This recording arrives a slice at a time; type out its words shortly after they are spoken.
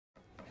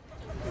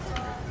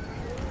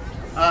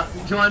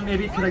John,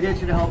 maybe could I get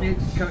you to help me?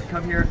 Just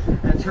come here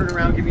and turn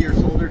around, give me your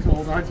shoulder to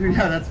hold on to.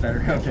 Yeah, that's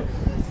better. Okay.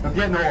 I'm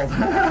getting old.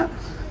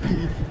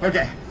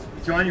 Okay.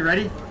 John, you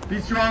ready? Be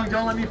strong,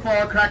 don't let me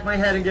fall, crack my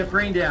head and get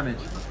brain damage.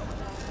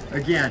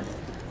 Again.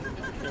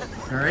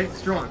 Alright,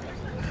 strong.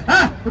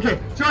 Ah! Okay,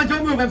 John,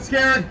 don't move, I'm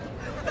scared.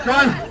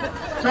 John,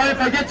 if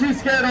I get too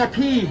scared, I'll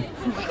pee.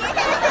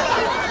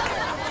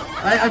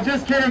 I'm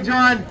just kidding,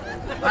 John.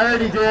 I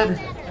already did.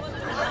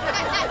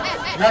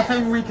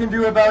 Nothing we can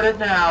do about it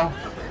now.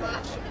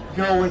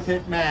 Go with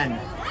it, men.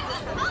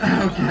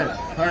 Okay,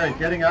 alright,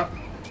 getting up.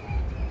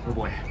 Oh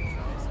boy.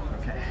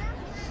 Okay.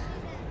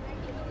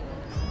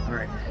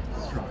 Alright,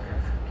 strong.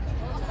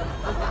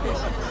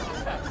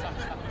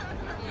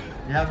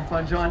 You having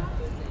fun, John?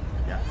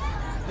 Yeah.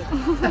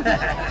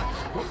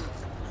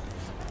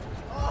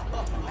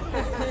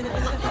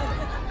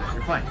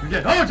 You're fine, you're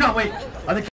good. Oh, John, wait!